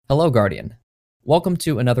Hello, Guardian. Welcome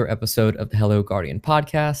to another episode of the Hello Guardian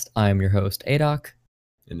podcast. I'm your host, Adoc.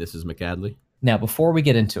 And this is McAdley. Now, before we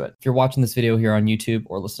get into it, if you're watching this video here on YouTube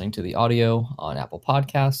or listening to the audio on Apple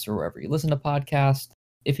Podcasts or wherever you listen to podcasts,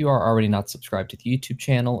 if you are already not subscribed to the YouTube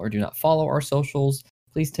channel or do not follow our socials,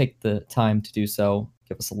 please take the time to do so.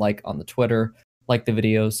 Give us a like on the Twitter, like the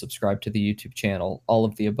videos, subscribe to the YouTube channel, all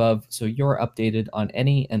of the above, so you're updated on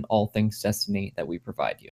any and all things Destiny that we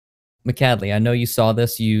provide you. McAdley, I know you saw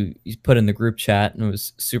this. You put in the group chat and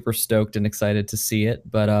was super stoked and excited to see it.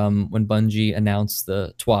 But when Bungie announced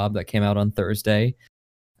the TWAB that came out on Thursday,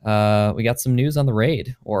 we got some news on the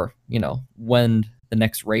raid, or when the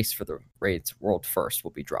next race for the Raids World First will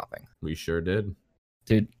be dropping. We sure did,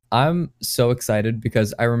 dude. I'm so excited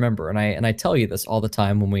because I remember, and I tell you this all the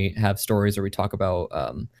time when we have stories or we talk about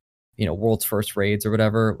World's First raids or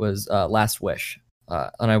whatever. It was Last Wish.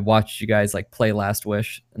 And I watched you guys play Last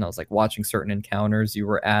Wish, and I was watching certain encounters you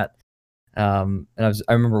were at, and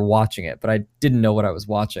I remember watching it, but I didn't know what I was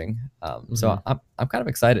watching. So I'm kind of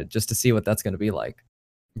excited just to see what that's going to be like.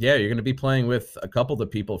 Yeah, you're going to be playing with a couple of the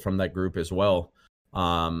people from that group as well.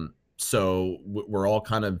 So we're all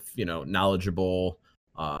kind of knowledgeable.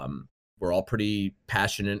 We're all pretty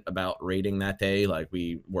passionate about raiding that day.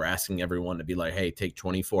 We're asking everyone to be like, hey, take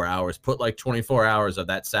 24 hours, put 24 hours of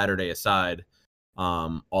that Saturday aside.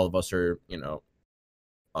 All of us are,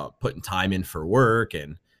 putting time in for work,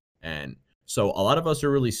 and so a lot of us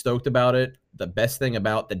are really stoked about it. The best thing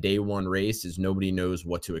about the day one race is nobody knows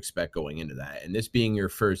what to expect going into that. And this being your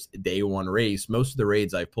first day one race, most of the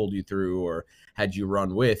raids I've pulled you through or had you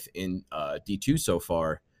run with in D2 so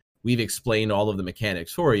far, we've explained all of the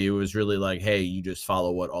mechanics for you. It was really like, hey, you just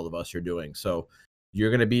follow what all of us are doing. So you're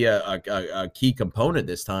going to be a key component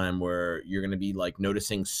this time, where you're going to be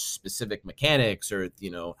noticing specific mechanics or,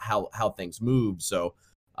 how things move. So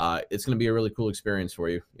it's going to be a really cool experience for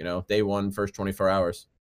you, day one, first 24 hours.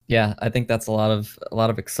 Yeah, I think that's a lot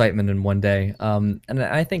of excitement in one day. And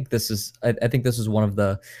I think this is one of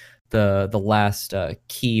the last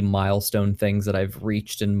key milestone things that I've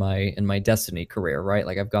reached in my Destiny career, right?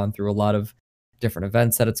 I've gone through a lot of different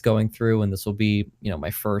events that it's going through, and this will be, my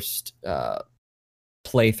first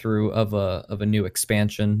playthrough of a new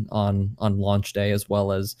expansion on launch day, as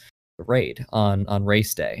well as the raid on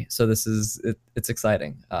race day. So it's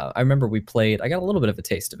exciting. I remember I got a little bit of a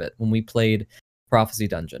taste of it when we played Prophecy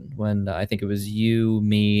Dungeon, when I think it was you,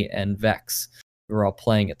 me, and Vex. We were all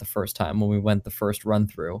playing it the first time when we went the first run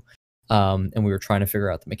through, and we were trying to figure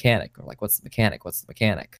out the mechanic. We're what's the mechanic? What's the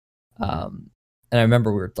mechanic? And I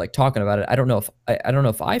remember we were talking about it. I don't know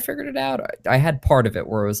if I figured it out. I had part of it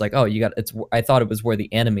where it was oh, I thought it was where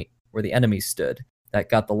the enemy stood that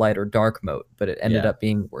got the light or dark mode, but it ended up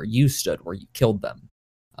being where you stood, where you killed them.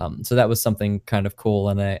 So that was something kind of cool,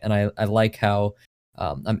 and I like how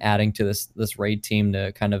I'm adding to this raid team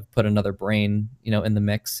to kind of put another brain, in the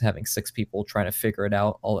mix, having 6 people trying to figure it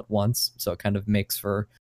out all at once. So it kind of makes for,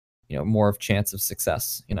 more of chance of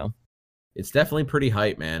success, It's definitely pretty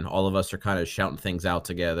hype, man. All of us are kind of shouting things out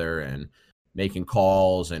together and making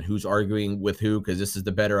calls and who's arguing with who, because this is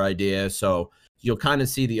the better idea. So you'll kind of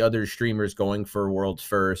see the other streamers going for World's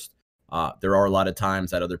First. There are a lot of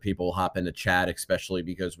times that other people hop into chat, especially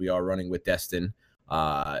because we are running with Destin.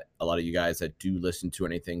 A lot of you guys that do listen to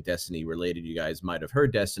anything Destiny related, you guys might have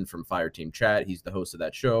heard Destin from Fireteam Chat. He's the host of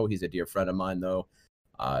that show. He's a dear friend of mine, though,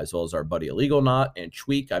 as well as our buddy Illegal Knot and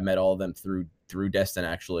Tweak. I met all of them through Destin,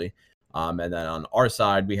 actually. And then on our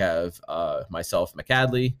side, we have myself,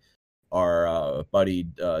 McAdley, our buddy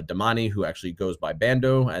Damani, who actually goes by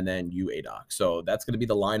Bando, and then you, Adoc. So that's going to be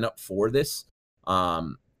the lineup for this.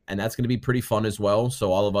 And that's going to be pretty fun as well.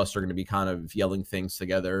 So all of us are going to be kind of yelling things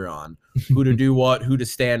together on who to do what, who to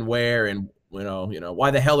stand where, and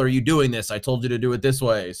why the hell are you doing this? I told you to do it this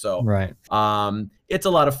way. So right. It's a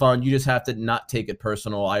lot of fun. You just have to not take it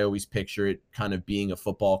personal. I always picture it kind of being a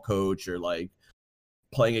football coach or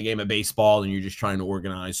playing a game of baseball, and you're just trying to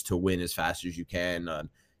organize to win as fast as you can,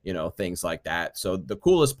 things like that. So the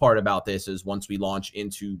coolest part about this is once we launch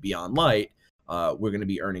into Beyond Light, we're going to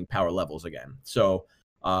be earning power levels again. So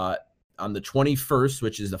on the 21st,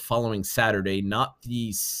 which is the following Saturday, not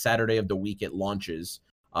the Saturday of the week it launches,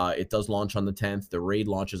 it does launch on the 10th. The raid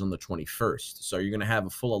launches on the 21st. So you're going to have a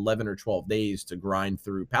full 11 or 12 days to grind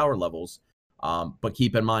through power levels. But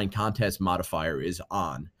keep in mind, contest modifier is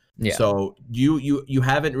on. Yeah. So you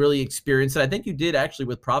haven't really experienced it. I think you did actually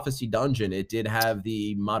with Prophecy Dungeon. It did have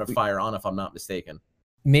the modifier on, if I'm not mistaken.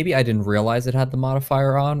 Maybe I didn't realize it had the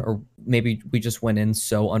modifier on, or maybe we just went in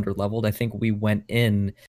so underleveled. I think we went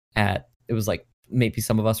in at, it was maybe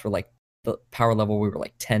some of us were the power level we were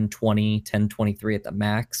like 1020, 1023 at the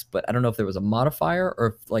max, but I don't know if there was a modifier or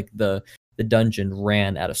if like the dungeon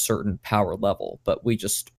ran at a certain power level, but we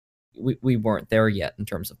weren't there yet in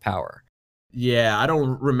terms of power. Yeah, I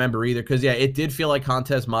don't remember either because yeah, it did feel like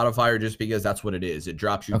contest modifier just because that's what it is. It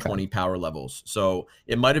drops you Okay. 20 power levels. So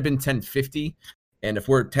it might have been 1050. And if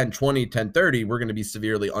we're 1020, 1030, we're going to be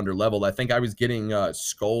severely under leveled. I think I was getting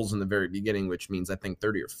skulls in the very beginning, which means I think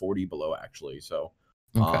 30 or 40 below actually. So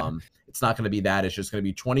Okay. it's not going to be that. It's just going to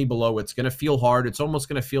be 20 below. It's going to feel hard. It's almost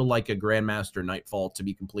going to feel like a Grandmaster Nightfall, to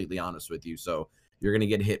be completely honest with you. So you're going to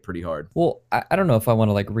get hit pretty hard. Well, I don't know if I want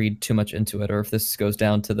to like read too much into it or if this goes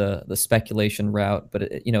down to the speculation route, but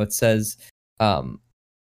it says um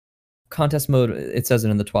contest mode, it says it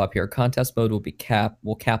in the TWAB here. Contest mode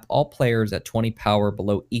will cap all players at 20 power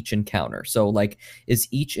below each encounter. So like is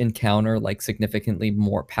each encounter like significantly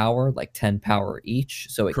more power, like 10 power each?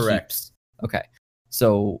 So it Correct. keeps okay.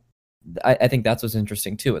 So I think that's what's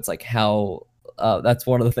interesting too. It's like how that's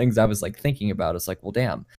one of the things I was like thinking about. It's like, well,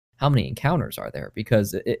 damn, how many encounters are there?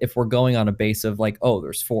 Because if we're going on a base of like, oh,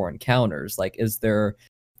 there's 4 encounters, like is there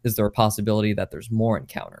a possibility that there's more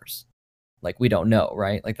encounters? Like we don't know,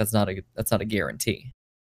 right? Like that's not a guarantee.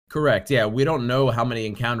 Correct. Yeah, we don't know how many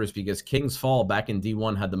encounters because King's Fall back in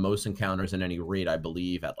D1 had the most encounters in any raid, I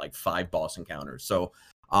believe, at like 5 boss encounters. So,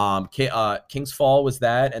 King's Fall was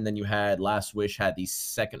that, and then you had Last Wish had the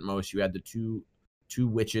second most. You had the two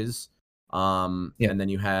witches, Yeah. and then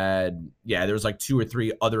you had there was like 2 or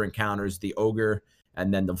 3 other encounters: the ogre,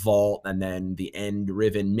 and then the vault, and then the end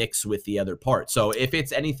riven mix with the other part. So, if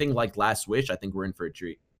it's anything like Last Wish, I think we're in for a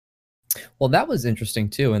treat. Well, that was interesting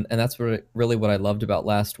too, and that's really what I loved about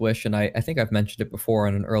Last Wish, and I think I've mentioned it before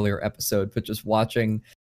in an earlier episode, but just watching,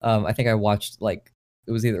 I think I watched like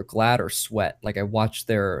it was either Glad or Sweat. Like I watched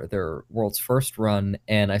their world's first run,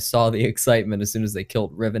 and I saw the excitement as soon as they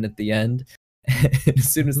killed Riven at the end.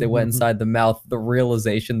 As soon as they went inside the mouth, the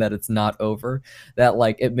realization that it's not over, that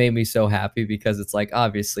like it made me so happy because it's like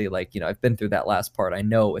obviously like I've been through that last part. I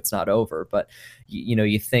know it's not over, but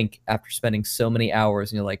you think after spending so many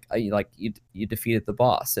hours and you're like you defeated the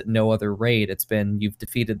boss at no other raid. It's been you've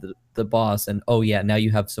defeated the boss and oh yeah, now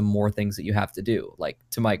you have some more things that you have to do. Like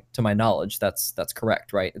to my knowledge, that's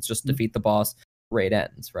correct, right? It's just defeat the boss, raid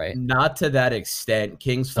ends, right? Not to that extent.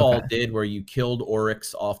 King's Fall Okay. did where you killed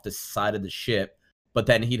Oryx off the side of the ship, but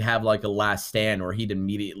then he'd have like a last stand where he'd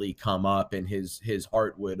immediately come up and his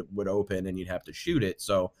heart would open and you'd have to shoot it.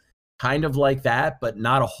 So kind of like that, but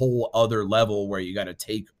not a whole other level where you got to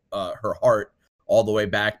take her heart all the way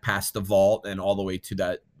back past the vault and all the way to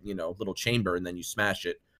that little chamber and then you smash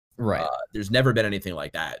it. Right. There's never been anything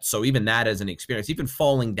like that. So even that as an experience, even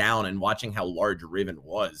falling down and watching how large Riven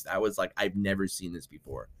was, that was like I've never seen this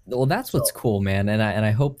before. Well, that's So what's cool, man, and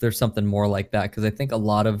I hope there's something more like that because I think a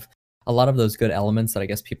lot of those good elements that I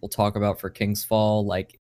guess people talk about for King's Fall,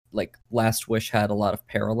 like Last Wish had a lot of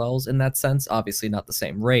parallels in that sense. Obviously, not the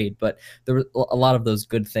same raid, but there were a lot of those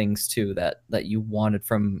good things too that you wanted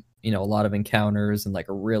from a lot of encounters and like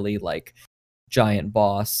a really like giant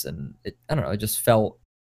boss, and I don't know, it just felt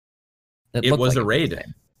it it looked was like a it was the raid.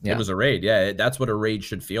 same. It Yeah, was a raid. Yeah, that's what a raid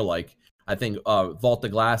should feel like. I think Vault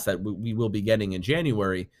of Glass that we will be getting in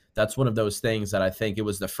January. That's one of those things that I think it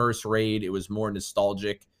was the first raid. It was more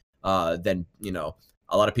nostalgic than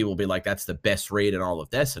a lot of people will be like, that's the best raid in all of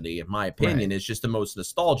Destiny. In my right. opinion, it's just the most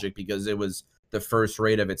nostalgic because it was the first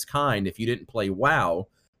raid of its kind. If you didn't play WoW,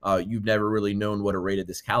 you've never really known what a raid of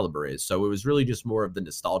this caliber is. So it was really just more of the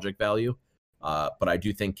nostalgic value. But I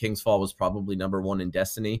do think King's Fall was probably #1 in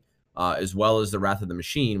Destiny, as well as the Wrath of the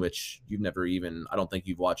Machine, which you've never even, I don't think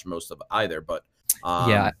you've watched most of either, but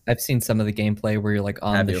Yeah, I've seen some of the gameplay where you're like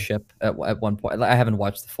on have the you? ship at one point. I haven't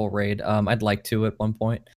watched the full raid. I'd like to at one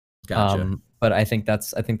point. Gotcha. But I think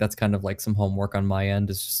that's kind of like some homework on my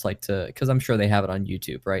end is just like to because I'm sure they have it on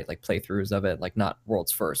YouTube, right? Like playthroughs of it, like not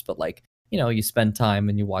world's first, but like you spend time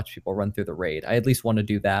and you watch people run through the raid. I at least want to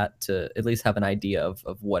do that to at least have an idea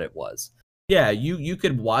of what it was. Yeah, you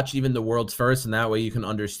could watch even the world's first, and that way you can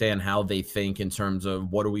understand how they think in terms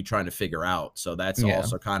of what are we trying to figure out. So that's Yeah,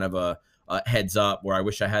 also kind of a heads up where I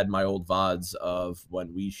wish I had my old VODs of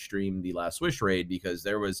when we streamed the Last Wish raid because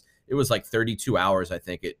it was like 32 hours. I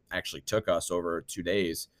think it actually took us over 2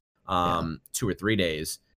 days, yeah. 2 or 3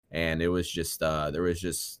 days, and it was just there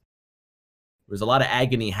was a lot of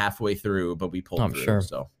agony halfway through, but we pulled I'm through. sure.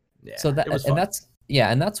 So yeah, So it that was and fun. that's yeah,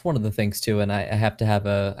 and that's one of the things too. And I have to have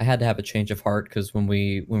I had to have a change of heart because when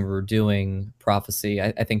we were doing prophecy,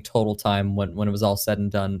 I think total time when it was all said and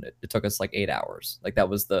done, it took us like 8 hours. Like that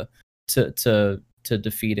was the to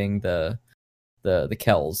defeating the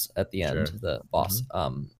Kells at the end, Sure. the boss.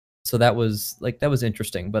 Mhm. So that was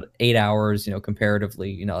interesting, but 8 hours,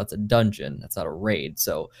 comparatively, that's a dungeon. That's not a raid.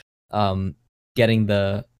 So, um, getting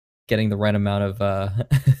the right amount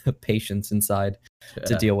of patience inside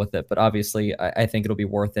to Yeah. deal with it. But obviously, I think it'll be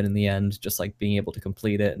worth it in the end. Just like being able to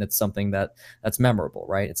complete it, and it's something that's memorable,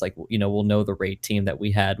 right? It's like we'll know the raid team that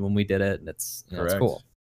we had when we did it, and it's Correct. cool.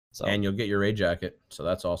 So And you'll get your raid jacket, so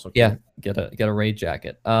that's also yeah, cool. get a raid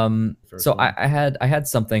jacket. First So one. I had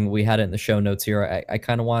something, we had it in the show notes here. I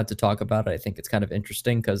kind of wanted to talk about it. I think it's kind of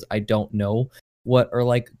interesting because I don't know what are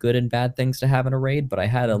like good and bad things to have in a raid, but I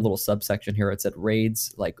had a Mhm. little subsection here. It said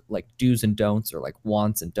raids like do's and don'ts, or like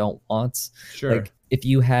wants and don't wants. Sure. Like if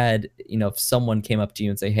you had, if someone came up to you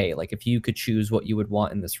and say, hey, like if you could choose what you would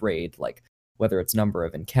want in this raid, like whether it's number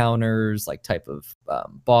of encounters, like type of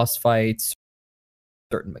boss fights,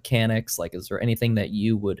 certain mechanics, like is there anything that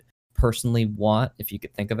you would personally want if you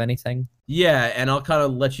could think of anything? Yeah, and I'll kind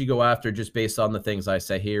of let you go after just based on the things I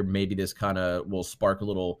say here. Maybe this kind of will spark a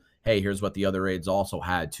little, hey, here's what the other raids also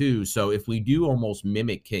had too. So if we do almost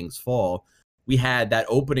mimic King's Fall, we had that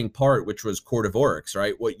opening part, which was Court of Oryx,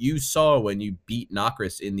 right? What you saw when you beat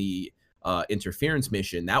Nokris in the interference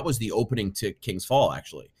mission, that was the opening to King's Fall,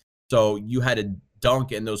 actually. So you had to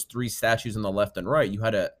dunk in those 3 statues on the left and right. You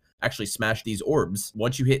had to actually smash these orbs.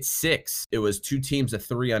 Once you hit 6, it was 2 teams of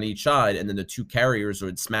 3 on each side, and then the 2 carriers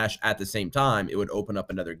would smash at the same time. It would open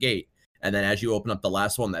up another gate. And then as you open up the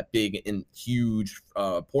last one, that big and huge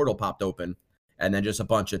portal popped open, and then just a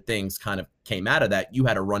bunch of things kind of came out of that. You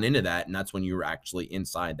had to run into that, and that's when you were actually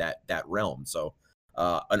inside that realm. So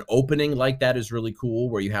an opening like that is really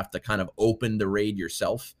cool, where you have to kind of open the raid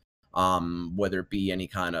yourself, whether it be any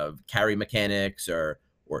kind of carry mechanics or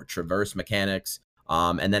traverse mechanics.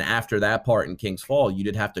 And then after that part in King's Fall, you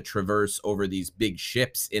did have to traverse over these big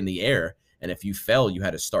ships in the air. And if you fell, you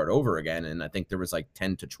had to start over again. And I think there was like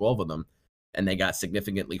 10 to 12 of them, and they got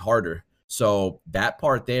significantly harder. So that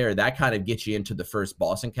part there, that kind of gets you into the first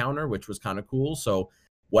boss encounter, which was kind of cool. So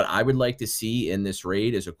what I would like to see in this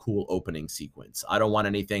raid is a cool opening sequence. I don't want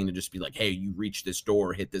anything to just be like, hey, you reach this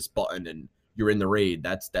door, hit this button, and you're in the raid.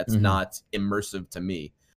 That's not immersive to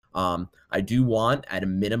me. I do want at a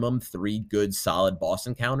minimum 3 good solid boss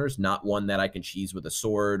encounters, not one that I can cheese with a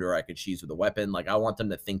sword or I can cheese with a weapon. Like I want them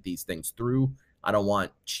to think these things through. I don't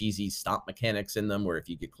want cheesy stomp mechanics in them where if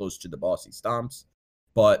you get close to the boss, he stomps.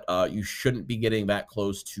 But you shouldn't be getting that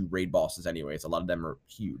close to raid bosses anyways. A lot of them are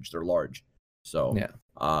huge. They're large. So Yeah.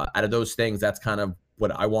 out of those things, that's kind of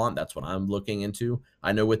what I want. That's what I'm looking into.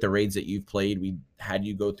 I know with the raids that you've played, we had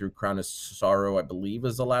you go through Crown of Sorrow, I believe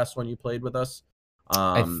was the last one you played with us.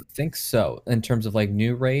 I think so. In terms of like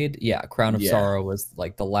new raid, yeah, Crown of Yeah. Sorrow was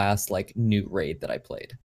like the last like new raid that I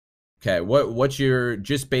played. Okay. What's your,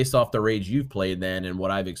 just based off the raids you've played then and what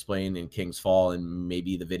I've explained in King's Fall and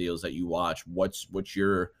maybe the videos that you watch, what's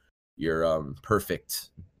your perfect,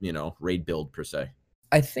 raid build per se?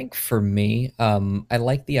 I think for me, I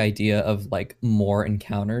like the idea of like more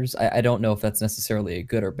encounters. I don't know if that's necessarily a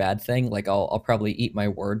good or bad thing. Like I'll probably eat my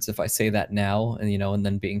words if I say that now, and and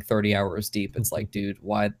then being 30 hours deep, it's like, dude,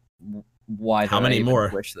 why How did I many even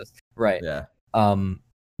more? wish this? Right. Yeah.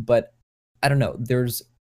 But I don't know. There's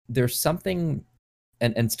something,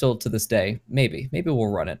 and still to this day, maybe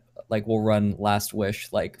we'll run it. Like we'll run Last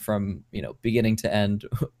Wish, like from beginning to end,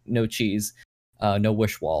 no cheese, no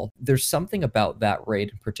wish wall. There's something about that raid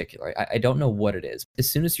in particular. I don't know what it is. As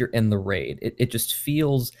soon as you're in the raid, it just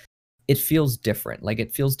feels, it feels different. Like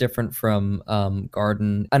it feels different from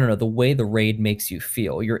Garden. I don't know, the way the raid makes you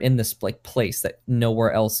feel. You're in this like place that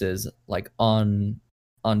nowhere else is, like on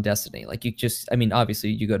Destiny. Like you just, I mean, obviously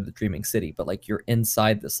you go to the Dreaming City, but like you're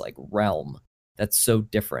inside this like realm that's so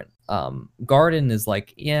different. Garden is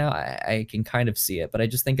like, yeah, I can kind of see it, but I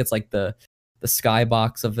just think it's like the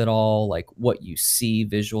skybox of it all, like what you see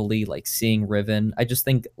visually, like seeing Riven. I just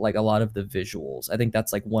think like a lot of the visuals, I think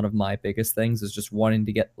that's like one of my biggest things, is just wanting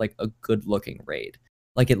to get like a good looking raid.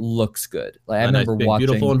 Like it looks good. Like I A nice remember big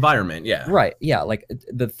beautiful watching, environment. Yeah. right, yeah, like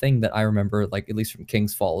the thing that I remember, like at least from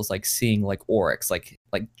King's Fall, is like seeing like Oryx, like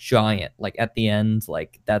giant, like at the end,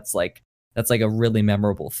 like that's like a really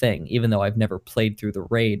memorable thing. Even though I've never played through the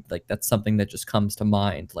raid, like that's something that just comes to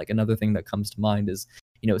mind. Like another thing that comes to mind is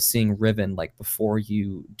seeing Riven like before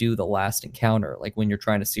you do the last encounter, like when you're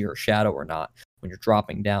trying to see her shadow or not, when you're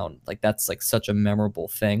dropping down, like that's like such a memorable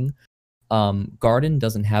thing. Garden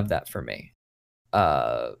doesn't have that for me.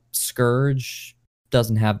 Scourge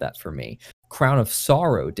doesn't have that for me. Crown of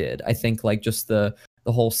Sorrow did. I think like just the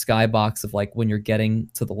whole skybox of like when you're getting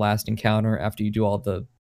to the last encounter after you do all the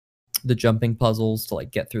jumping puzzles to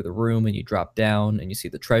like get through the room, and you drop down and you see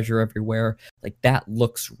the treasure everywhere, like that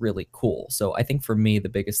looks really cool. So I think for me the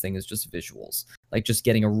biggest thing is just visuals. like just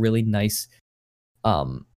getting a really nice,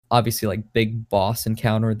 obviously like big boss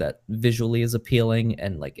encounter that visually is appealing,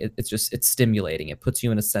 and like it's stimulating. It puts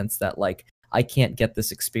you in a sense that like I can't get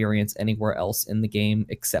this experience anywhere else in the game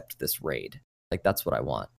except this raid. Like that's what I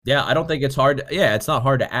want. Yeah, I don't think it's hard. Yeah, it's not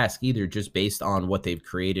hard to ask either, just based on what they've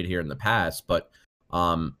created here in the past. But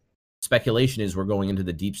speculation is we're going into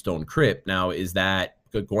the Deepstone Crypt. Now, is that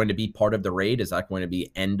going to be part of the raid? Is that going to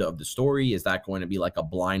be end of the story? Is that going to be like a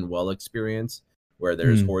blind well experience where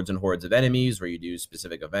there's hordes and hordes of enemies, where you do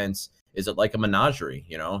specific events? Is it like a menagerie,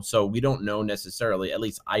 you know? So we don't know necessarily, at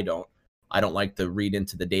least I don't. I don't like to read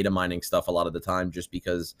into the data mining stuff a lot of the time, just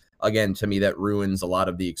because, again, to me, that ruins a lot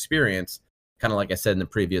of the experience. Kind of like I said in the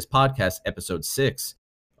previous podcast, episode 6,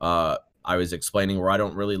 I was explaining where I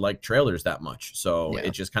don't really like trailers that much. So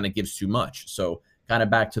it just kind of gives too much. So kind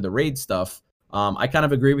of back to the raid stuff. I kind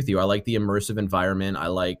of agree with you. I like the immersive environment. I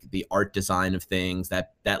like the art design of things.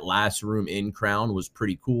 That last room in Crown was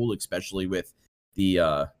pretty cool, especially with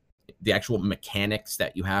the actual mechanics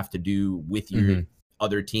that you have to do with your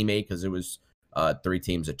other teammate, because it was 3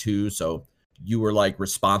 teams of 2. So you were like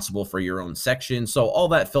responsible for your own section. So all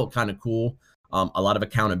that felt kind of cool. A lot of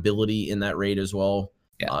accountability in that raid as well.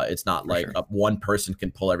 It's not like one person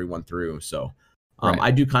can pull everyone through. So I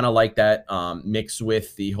do kind of like that mixed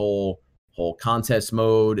with the whole contest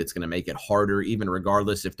mode. It's going to make it harder, even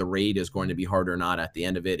regardless if the raid is going to be hard or not. At the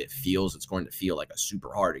end of it, it's going to feel like a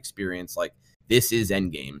super hard experience. Like this is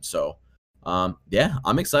endgame. So yeah,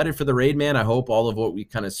 I'm excited for the raid, man. I hope all of what we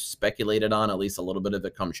kind of speculated on, at least a little bit of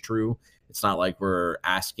it, comes true. It's not like we're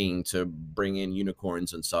asking to bring in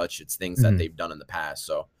unicorns and such. It's things that they've done in the past.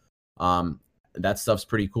 So that stuff's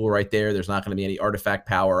pretty cool right there. There's not going to be any artifact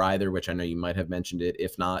power either, which I know you might have mentioned it.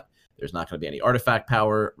 If not, there's not going to be any artifact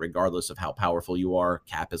power, regardless of how powerful you are.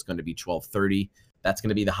 Cap is going to be 1230. That's going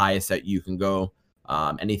to be the highest that you can go.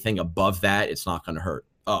 Anything above that, it's not going to hurt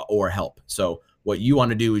or help. So what you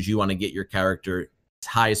want to do is you want to get your character as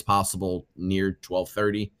high as possible near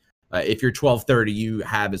 1230. If you're 1230, you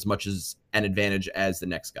have as much as an advantage as the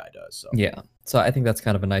next guy does. So yeah, so I think that's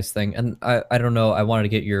kind of a nice thing. And I don't know, I wanted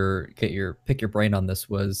to pick your brain on this.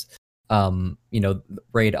 Was you know,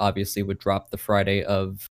 raid obviously would drop the Friday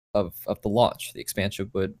of the launch. The expansion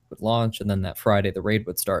would launch, and then that Friday the raid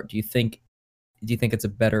would start. Do you think it's a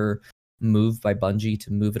better move by Bungie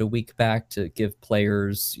to move it a week back, to give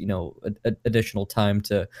players, you know, additional time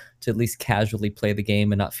to at least casually play the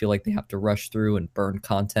game and not feel like they have to rush through and burn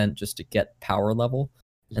content just to get power level?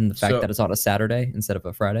 And the fact that it's on a Saturday instead of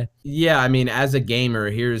a Friday? Yeah, I mean, as a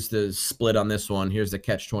gamer, here's the split on this one. Here's the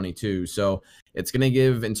catch-22. So it's going to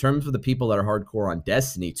give, in terms of the people that are hardcore on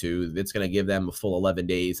Destiny 2, it's going to give them a full 11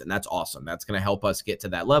 days, and that's awesome. That's going to help us get to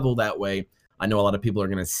that level. That way, I know a lot of people are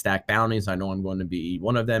going to stack bounties. I know I'm going to be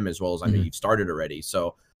one of them, as well as I know you've started already.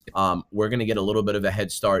 So we're going to get a little bit of a head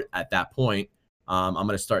start at that point. I'm going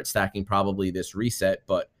to start stacking probably this reset.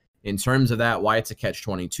 But in terms of that, why it's a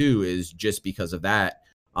catch-22 is just because of that.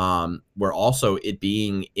 Where also it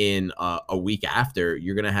being in a week after,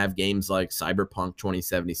 you're going to have games like Cyberpunk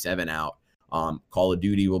 2077 out. Call of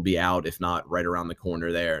Duty will be out, if not right around the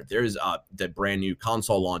corner there. There's the brand new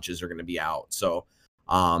console launches are going to be out. So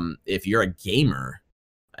if you're a gamer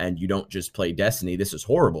and you don't just play Destiny, this is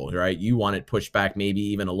horrible, right? You want it pushed back maybe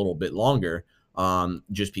even a little bit longer,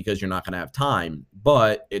 just because you're not going to have time.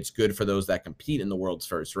 But it's good for those that compete in the world's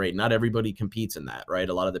first raid. Not everybody competes in that, right?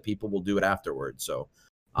 A lot of the people will do it afterwards. So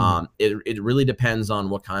it really depends on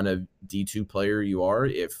what kind of D2 player you are.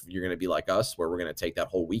 If you're going to be like us, where we're going to take that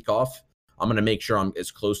whole week off, I'm going to make sure I'm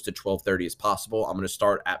as close to 1230 as possible. I'm going to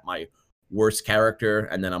start at my worst character,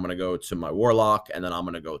 and then I'm going to go to my Warlock, and then I'm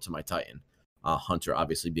going to go to my Titan. Hunter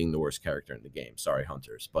obviously being the worst character in the game. Sorry,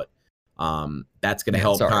 Hunters. But that's going to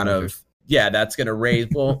help Hunters. That's going to raise.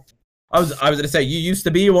 Well, I was going to say, you used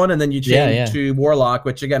to be one, and then you changed to Warlock,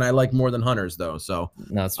 which again, I like more than Hunters though. So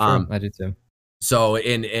no, it's true. I do too. So,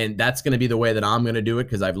 and that's going to be the way that I'm going to do it,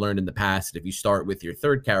 because I've learned in the past that if you start with your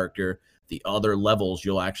third character, the other levels,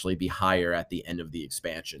 you'll actually be higher at the end of the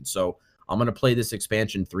expansion. So I'm going to play this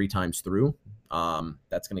expansion 3 times through.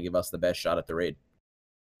 That's going to give us the best shot at the raid.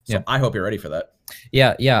 So I hope you're ready for that.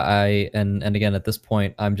 Yeah. And again, at this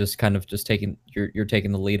point, I'm just kind of taking, you're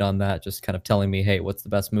taking the lead on that, just kind of telling me, hey, what's the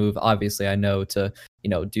best move? Obviously, I know to,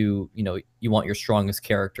 you want your strongest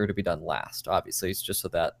character to be done last. Obviously, it's just so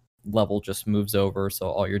that level just moves over. So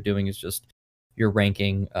all you're doing is just you're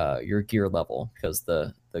ranking your gear level, because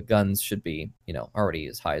the guns should be, already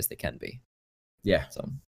as high as they can be. Yeah. So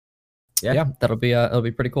that'll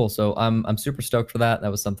be pretty cool. So I'm super stoked for that. That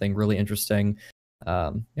was something really interesting.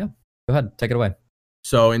 Go ahead, take it away.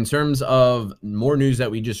 So in terms of more news that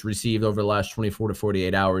we just received over the last 24 to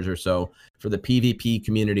 48 hours or so for the PvP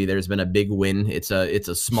community, there's been a big win. It's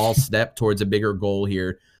a small step towards a bigger goal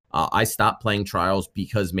here. I stopped playing Trials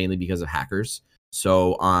mainly because of hackers.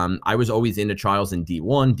 So I was always into Trials in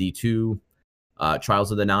D1, D2.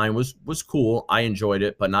 Trials of the Nine was cool. I enjoyed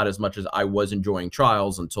it, but not as much as I was enjoying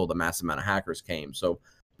Trials until the massive amount of hackers came. So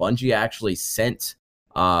Bungie actually sent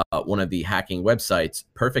one of the hacking websites,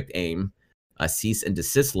 Perfect Aim, a cease and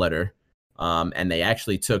desist letter, and they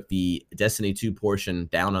actually took the Destiny 2 portion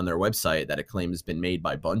down on their website that a claim has been made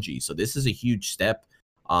by Bungie. So this is a huge step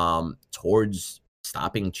towards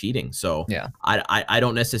stopping cheating. So Yeah. I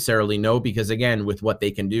don't necessarily know, because again, with what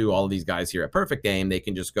they can do, all of these guys here at Perfect Aim, they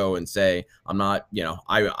can just go and say, I'm not, you know,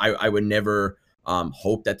 I would never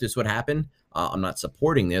hope that this would happen. I'm not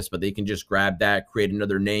supporting this, but they can just grab that, create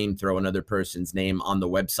another name, throw another person's name on the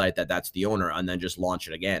website that's the owner, and then just launch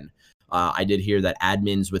it again. I did hear that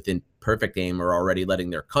admins within Perfect Aim are already letting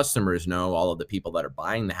their customers know, all of the people that are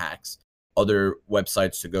buying the hacks, other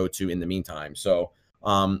websites to go to in the meantime. So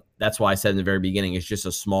that's why I said in the very beginning, it's just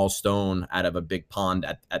a small stone out of a big pond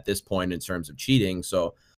at this point in terms of cheating.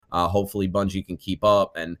 So hopefully Bungie can keep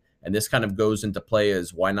up. And this kind of goes into play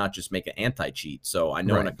as, why not just make an anti-cheat? So I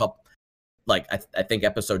know in a couple, like I think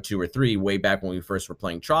episode 2 or 3, way back when we first were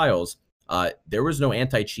playing Trials, there was no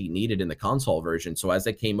anti-cheat needed in the console version. So as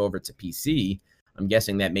they came over to PC, I'm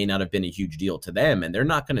guessing that may not have been a huge deal to them. And they're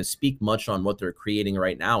not going to speak much on what they're creating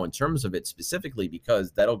right now in terms of it specifically,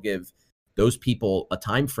 because that'll give those people a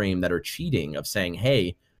time frame that are cheating of saying,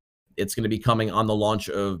 hey, it's going to be coming on the launch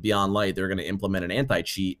of Beyond Light. They're going to implement an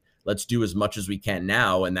anti-cheat. Let's do as much as we can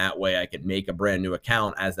now. And that way I could make a brand new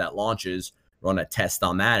account as that launches, run a test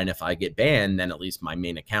on that. And if I get banned, then at least my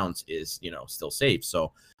main account is, you know, still safe.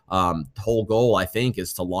 So the whole goal, I think,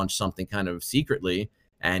 is to launch something kind of secretly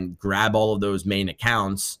and grab all of those main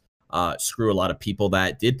accounts, screw a lot of people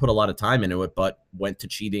that did put a lot of time into it, but went to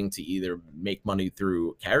cheating to either make money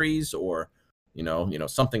through carries or, you know,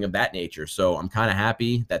 something of that nature. So I'm kind of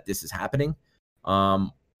happy that this is happening.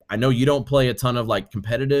 I know you don't play a ton of like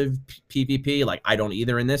competitive PvP, like I don't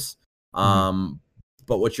either in this.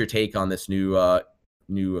 But what's your take on this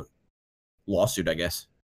new lawsuit, I guess?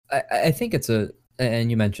 I think it's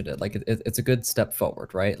and you mentioned it, like it's a good step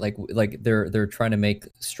forward, right? Like they're trying to make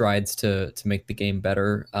strides to make the game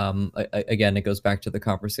better. Again, it goes back to the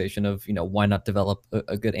conversation of, you know, why not develop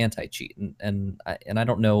a good anti-cheat, and I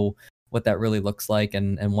don't know what that really looks like.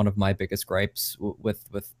 And one of my biggest gripes with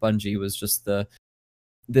Bungie was just the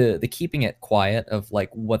keeping it quiet of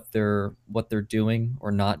like what they're doing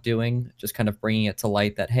or not doing, just kind of bringing it to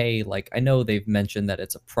light that, hey, like I know they've mentioned that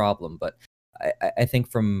it's a problem, but I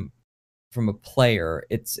think from a player,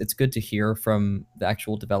 it's good to hear from the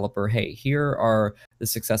actual developer, hey, here are the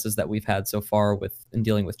successes that we've had so far in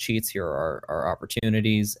dealing with cheats. Here are our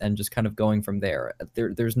opportunities, and just kind of going from there.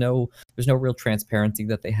 There's no real transparency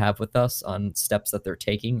that they have with us on steps that they're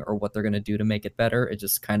taking or what they're going to do to make it better. It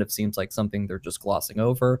just kind of seems like something they're just glossing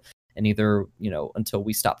over, and either, you know, until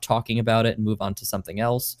we stop talking about it and move on to something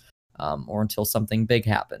else, or until something big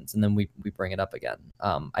happens, and then we bring it up again.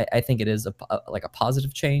 I think it is like a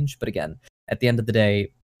positive change, but again, at the end of the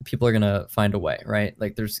day, people are gonna find a way, right?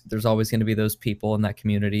 Like there's always gonna be those people in that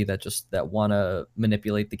community that want to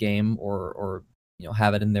manipulate the game or you know,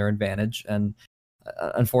 have it in their advantage, and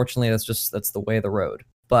unfortunately, that's the way of the road.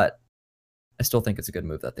 But I still think it's a good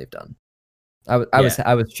move that they've done. I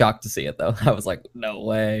was shocked to see it though. I was like, no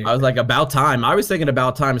way. I was like, about time. I was thinking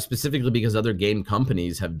about time specifically because other game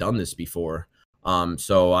companies have done this before.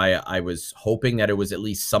 So I was hoping that it was at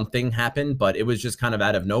least something happened, but it was just kind of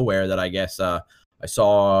out of nowhere that I guess I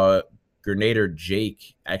saw Grenader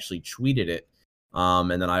Jake actually tweeted it.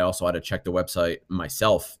 And then I also had to check the website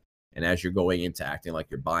myself. And as you're going into acting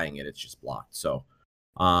like you're buying it, it's just blocked. So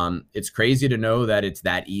it's crazy to know that it's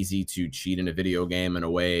that easy to cheat in a video game in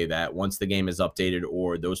a way that once the game is updated,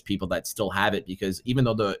 or those people that still have it, because even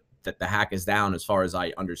though the hack is down, as far as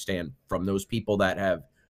I understand from those people that have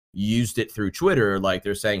used it through Twitter, like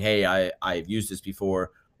they're saying, hey, I've used this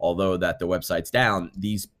before, although that the website's down.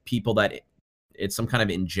 These people that it's some kind of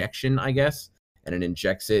injection, I guess, and it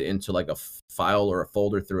injects it into like a file or a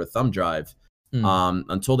folder through a thumb drive.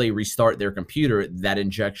 Until they restart their computer, that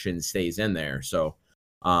injection stays in there. So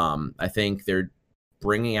I think they're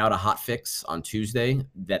bringing out a hot fix on Tuesday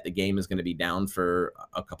that the game is going to be down for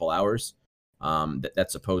a couple hours.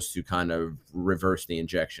 That's supposed to kind of reverse the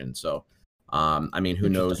injection. So, I mean, who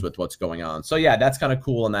knows with what's going on. So yeah, that's kind of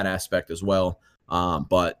cool in that aspect as well.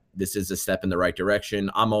 But this is a step in the right direction.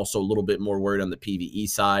 I'm also a little bit more worried on the PvE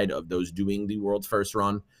side of those doing the world's first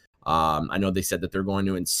run. I know they said that they're going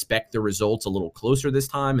to inspect the results a little closer this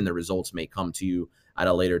time, and the results may come to you at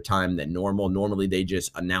a later time than normal. Normally, they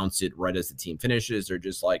just announce it right as the team finishes. They're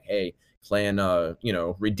just like, hey, clan,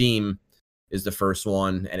 redeem is the first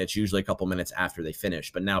one, and it's usually a couple minutes after they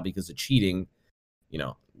finish. But now, because of cheating,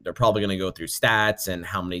 they're probably going to go through stats and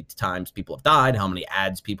how many times people have died, how many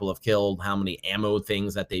ads people have killed, how many ammo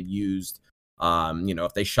things that they've used.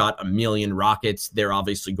 If they shot 1 million rockets, they're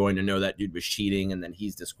obviously going to know that dude was cheating and then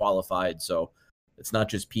he's disqualified. So it's not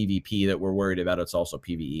just PvP that we're worried about. It's also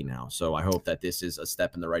PvE now. So I hope that this is a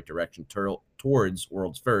step in the right direction towards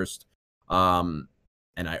World's First. And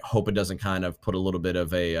I hope it doesn't kind of put a little bit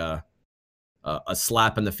of a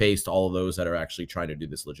slap in the face to all of those that are actually trying to do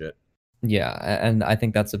this legit. Yeah, and I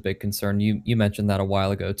think that's a big concern. You mentioned that a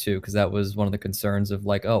while ago too, because that was one of the concerns of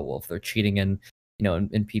like, oh, well, if they're cheating in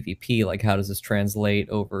PvP, like how does this translate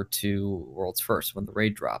over to World's First when the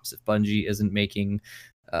raid drops? If Bungie isn't making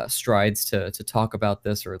strides to talk about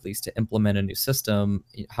this, or at least to implement a new system,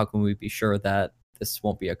 how can we be sure that this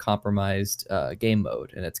won't be a compromised game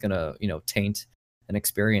mode and it's gonna taint an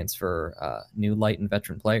experience for new light and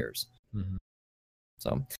veteran players? Mm-hmm.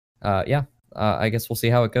 So yeah. I guess we'll see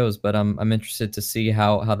how it goes, but I'm interested to see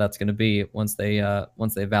how that's going to be once they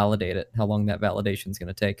validate it. How long that validation is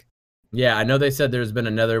going to take. Yeah, I know they said there's been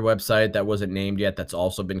another website that wasn't named yet that's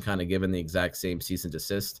also been kind of given the exact same cease and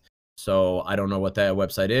desist. So I don't know what that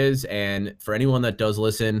website is. And for anyone that does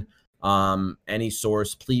listen, any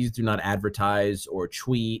source, please do not advertise or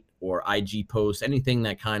tweet or IG post anything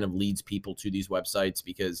that kind of leads people to these websites,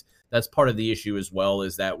 because that's part of the issue as well,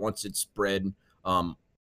 is that once it's spread,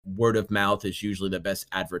 word of mouth is usually the best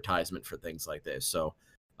advertisement for things like this. So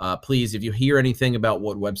please, if you hear anything about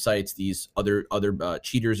what websites these other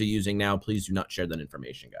cheaters are using now, please do not share that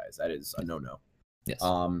information, guys. That is a no-no. Yes.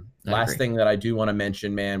 Last thing that I do want to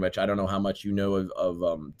mention, man, which I don't know how much you know of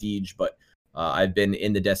Deej, but I've been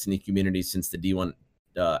in the Destiny community since the D1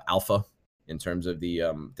 alpha, in terms of the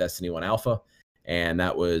Destiny 1 alpha, and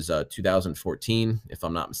that was 2014, if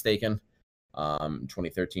I'm not mistaken.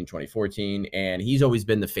 2013, 2014, and he's always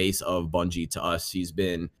been the face of Bungie to us. He's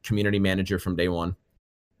been community manager from day one,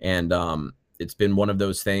 and it's been one of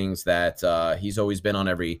those things that he's always been on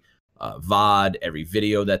every VOD, every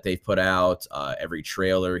video that they've put out, every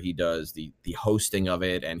trailer. He does the hosting of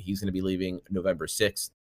it, and he's going to be leaving November 6th.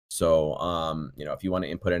 So, if you want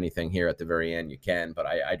to input anything here at the very end, you can, but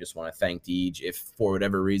I just want to thank Deej. If for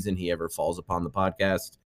whatever reason he ever falls upon the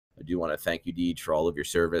podcast, I do want to thank you, Deej, for all of your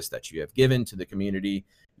service that you have given to the community.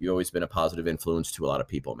 You've always been a positive influence to a lot of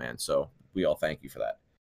people, man. So we all thank you for that.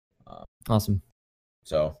 Awesome.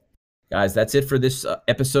 So, guys, that's it for this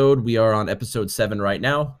episode. We are on episode 7 right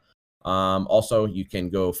now. Also, you can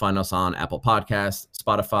go find us on Apple Podcasts,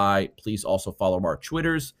 Spotify. Please also follow our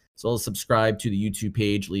Twitters. So subscribe to the YouTube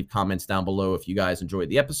page. Leave comments down below if you guys enjoyed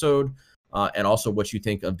the episode. And also what you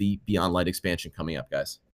think of the Beyond Light expansion coming up,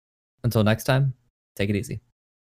 guys. Until next time, take it easy.